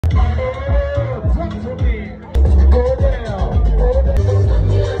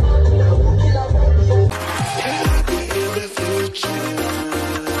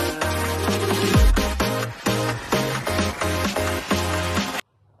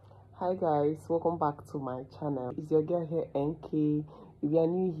Hi guys, welcome back to my channel. It's your girl here, NK. If you are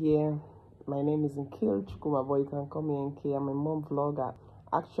new here, my name is nkiruchukwuma, but you can call me NK. I'm a mom vlogger.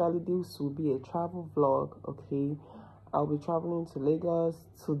 Actually, this will be a travel vlog, okay? I'll be traveling to Lagos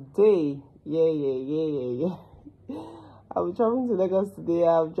today. Yeah. I'll be traveling to Lagos today.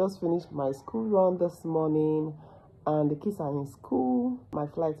 I've just finished my school run this morning and the kids are in school. My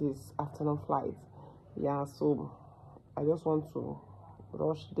flight is afternoon flight. Yeah, so I just want to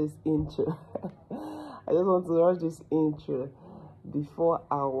rush this intro. Before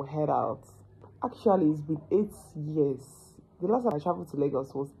I will head out. Actually, it's been 8 years. The last time I traveled to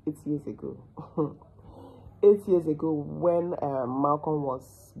Lagos was 8 years ago. 8 years ago when Malcolm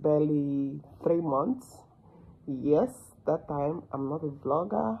was barely 3 months. Yes, that time I'm not a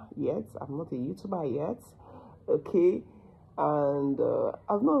vlogger yet. I'm not a YouTuber yet. Okay. And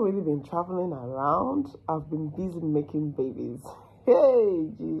I've not really been traveling around. I've been busy making babies.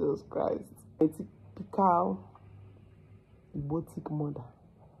 Hey, Jesus Christ. A typical robotic mother.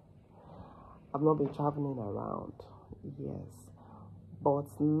 I've not been traveling around. Yes. But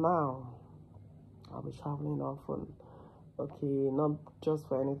now, I'll be traveling often. Okay, not just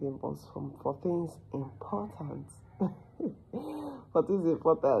for anything, but for things important. For things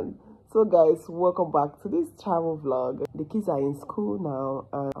important. So guys, welcome back to this travel vlog. The kids are in school now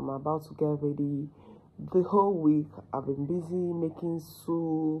and I'm about to get ready. The whole week I've been busy making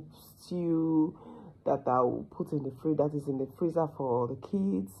soup, stew that I'll put in the fridge, that is in the freezer for the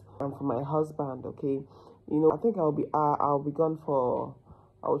kids and for my husband. Okay, you know, I think I'll be gone for,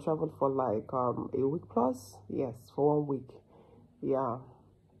 I'll travel for like a week plus. Yes, for 1 week. Yeah,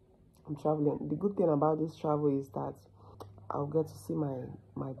 I'm traveling. The good thing about this travel is that I'll get to see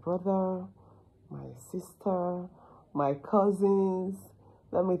my brother, my sister, my cousins.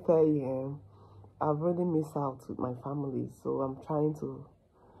 Let me tell you, I've really missed out with my family, so I'm trying to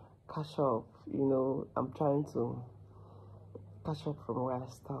catch up. You know, I'm trying to catch up from where I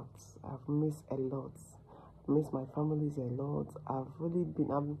stopped. I've missed a lot. I've missed my families a lot. I've really been.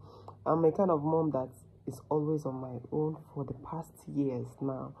 I'm a kind of mom that is always on my own for the past years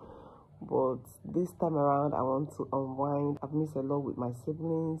now. But this time around, I want to unwind. I've missed a lot with my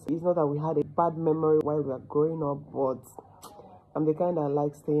siblings. It's not that we had a bad memory while we were growing up, but I'm the kind that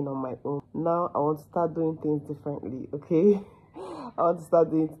likes staying on my own. Now, I want to start doing things differently, okay? I want to start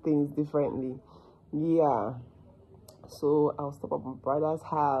doing things differently. Yeah. So, I'll stop at my brother's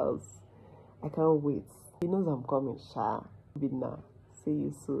house. I can't wait. He knows I'm coming, Sha. Bidna. See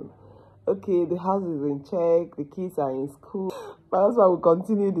you soon. Okay, the house is in check. The kids are in school. My husband will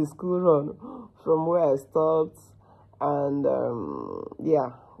continue the school run from where I stopped. And,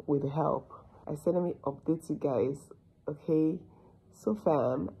 yeah, with help. I said, let me update you guys. Okay? So,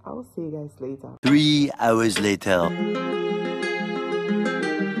 fam, I'll see you guys later. 3 hours later.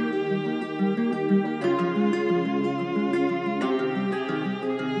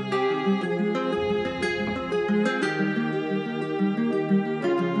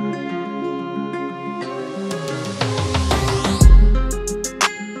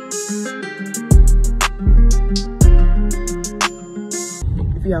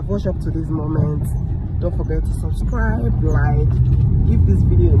 If you have watched up to this moment, don't forget to subscribe, like, give this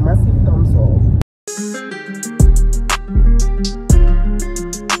video a massive thumbs up.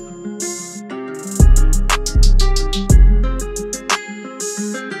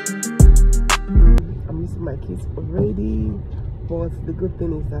 I'm missing my kids already, but the good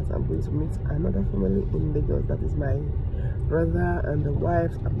thing is that I'm going to meet another family in Lagos. That is my brother and the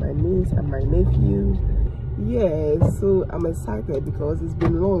wife and my niece and my nephew. Yeah, so I'm excited because it's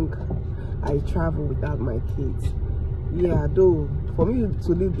been long I travel without my kids. Yeah, though for me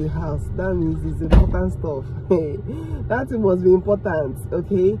to leave the house, that means it's important stuff. That thing must be important,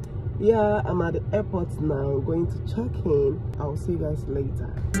 okay? Yeah, I'm at the airport now, going to check in. I'll see you guys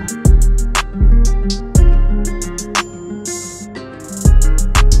later.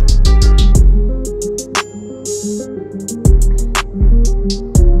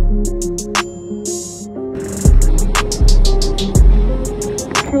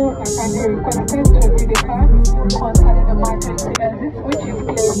 Requested to read the card concerning the emergency exit, which is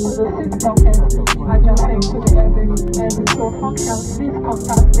placed on the seat pocket adjacent to the exit door function. Please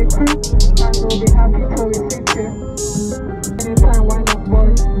contact the crew and we'll be happy to receive you anytime while on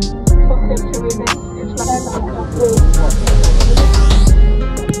board. For safety reasons, it's like that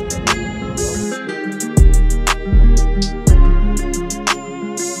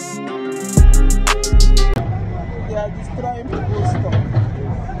They are destroying people's stuff.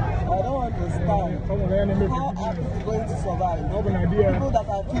 I don't understand. How are we going to survive? People that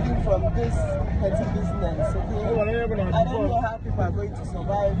are feeding from this petty business, okay? I don't know how people are going to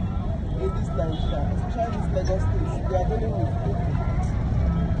survive in this Nigeria, especially this Lagos State. They are dealing with people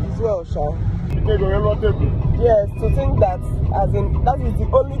as well, Sha. Yes, to think that as in that is the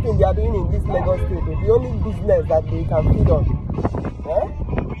only thing they are doing in this Lagos State, the only business that they can feed on,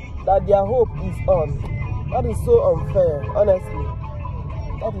 that their hope is on. That is so unfair, honestly.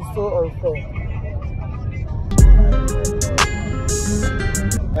 That is so unfair.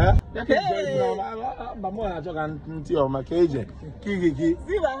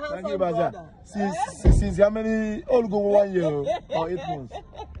 Since how many all go 1 year or 8 months?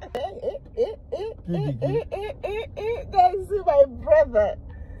 Guys, see my brother.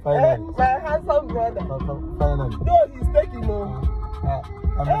 And my handsome brother. Finally. No, he's taking home.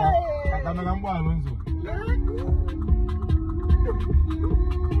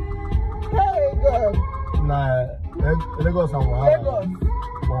 Hey, God. Nah, Lagos and Lagos.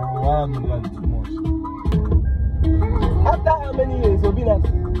 Too much. After how many years you've been at?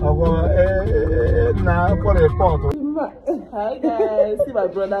 Nah, for a port. Hi guys, see my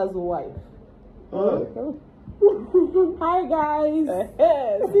brother's wife. Hi guys.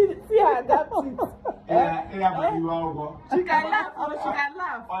 See her that She can laugh. Oh, she can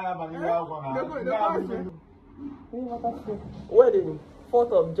laugh. Wedding,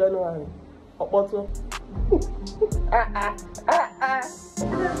 4th of January. Bottle.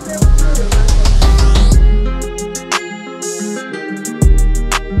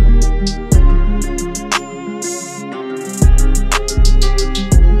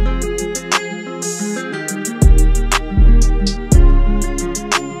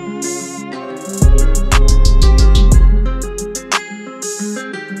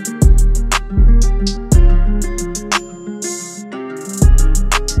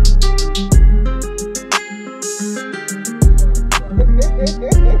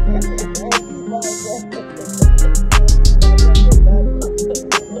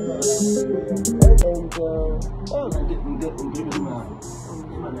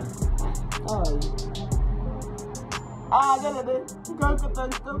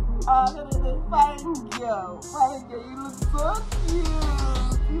 Fine girl, you look so cute.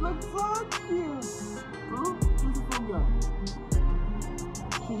 You look so cute. Beautiful girl.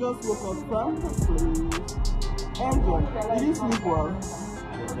 She just woke up from sleep. Angel, did you sleep well?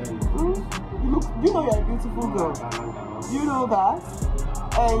 You know you're a beautiful girl. You know that?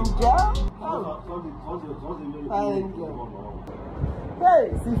 Angel? Fine girl. Hey,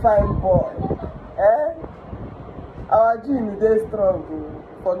 see fine boy. Our gene is strong.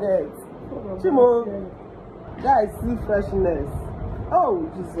 Forget. Chimo, guys, see freshness. Oh,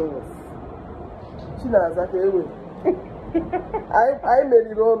 Jesus. Chinazake, I made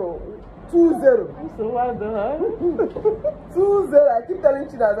it on 2-0. So what the hell? 2-0. I keep telling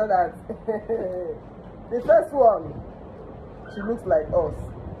Chinaza that the first one, she looks like us.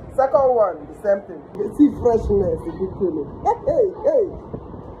 Second one, the same thing. See freshness, the big feeling. Hey.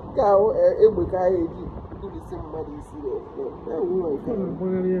 Cow, do the same money you see.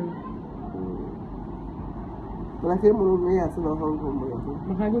 But I came over here as a hungry.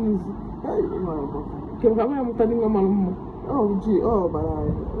 Oh, gee, oh, but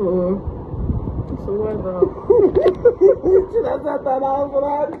so what the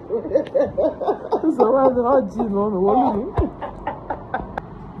so what the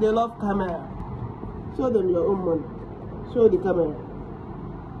they love camera. Show them your own money. Show the camera.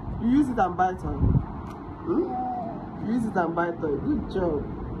 You use it and buy toy. You use it and buy toy. Good job.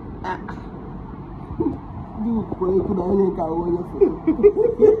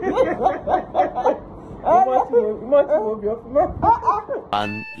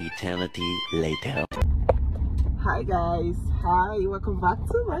 One eternity later. Hi guys, welcome back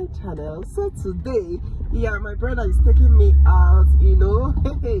to my channel. So today, my brother is taking me out, hey,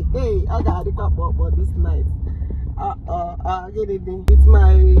 I got the pop up this night. It's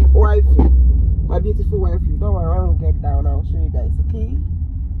my wifey, my beautiful wifey. Don't worry, I will get down. I'll show you guys, okay?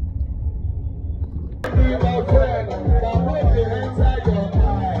 My friend,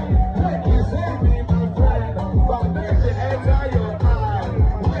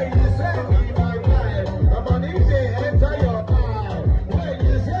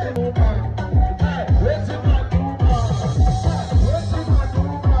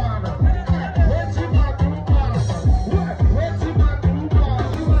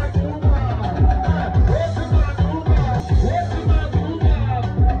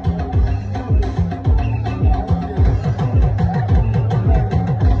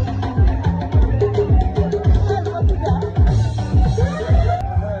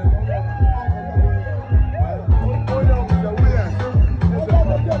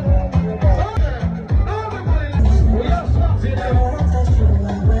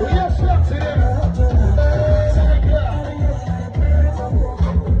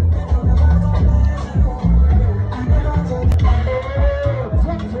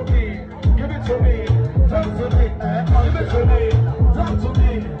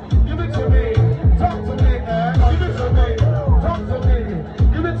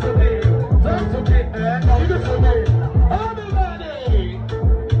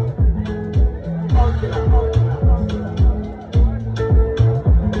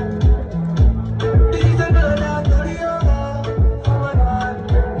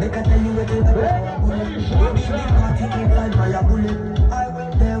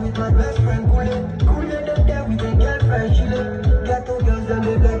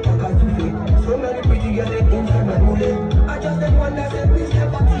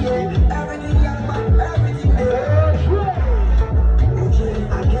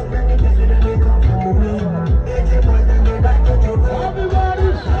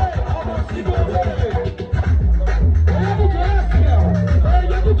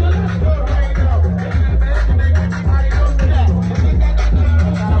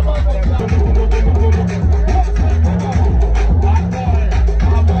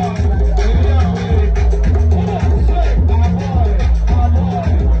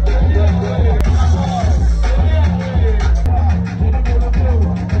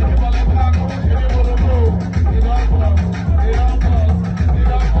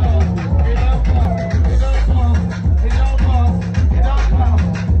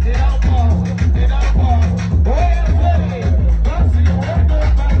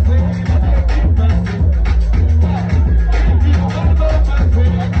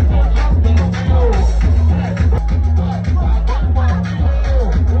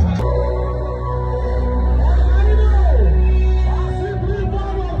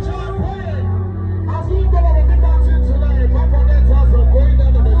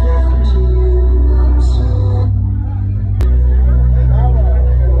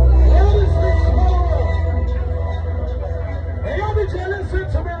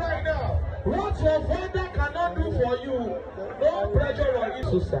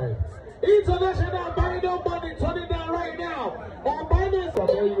 suicide. International Bino money, turn it down right now. On Binance, I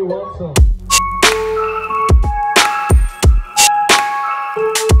know you want some.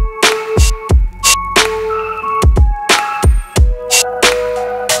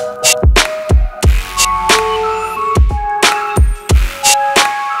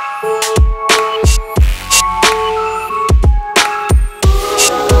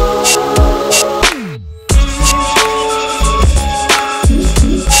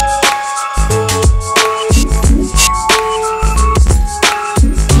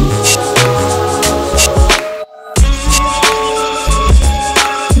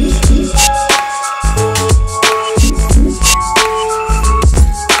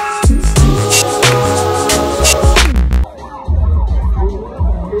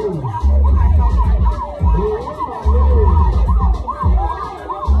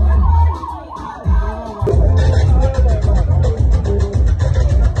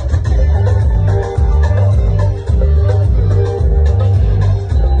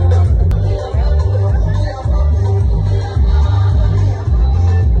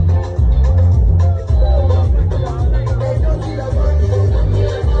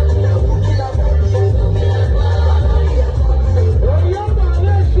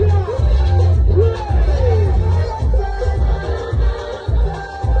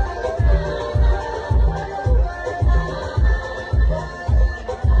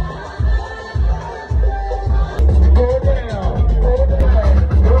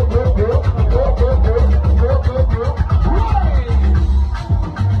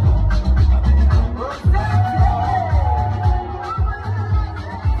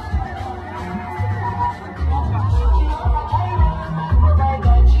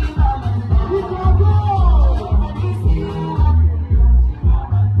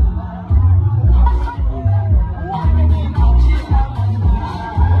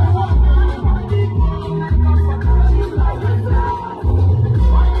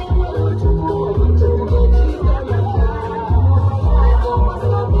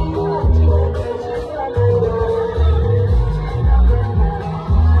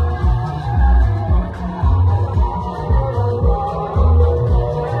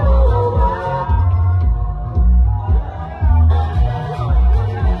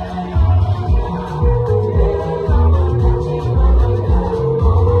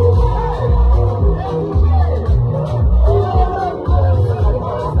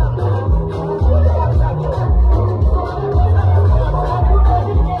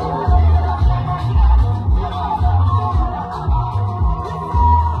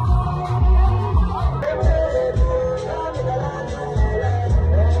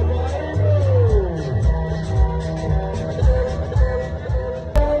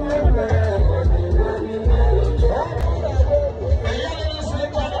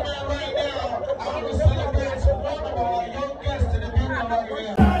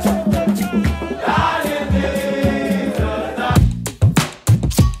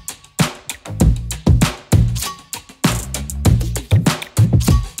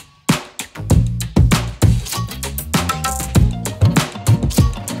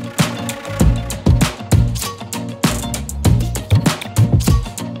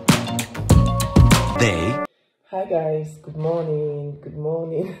 Hi guys, good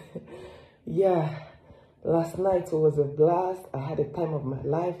morning. Yeah, last night was a blast. I had a time of my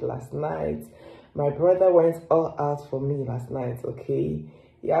life last night. My brother went all out for me last night, okay?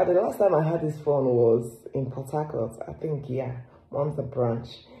 Yeah, the last time I had this fun was in Port Harcourt. I think, yeah, Monza branch.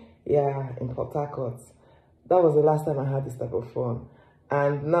 Yeah, in Port Harcourt. That was the last time I had this type of fun.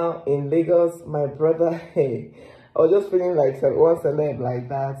 And now in Lagos, my brother, hey, I was just feeling like one celeb like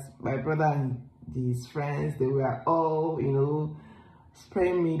that. My brother and his friends, they were all, you know,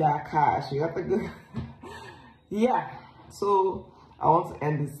 spraying me that cash. You got to go. Yeah, so I want to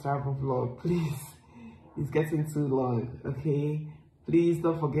end this travel vlog, please. It's getting too long, okay? Please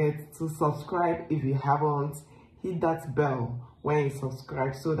don't forget to subscribe if you haven't. Hit that bell when you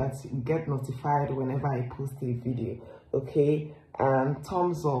subscribe so that you get notified whenever I post a video, okay? And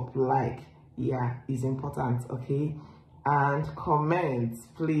thumbs up, like, yeah, is important, okay? And comment,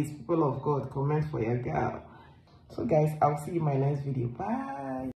 please, people of God, comment for your girl. So guys, I'll see you in my next video. Bye.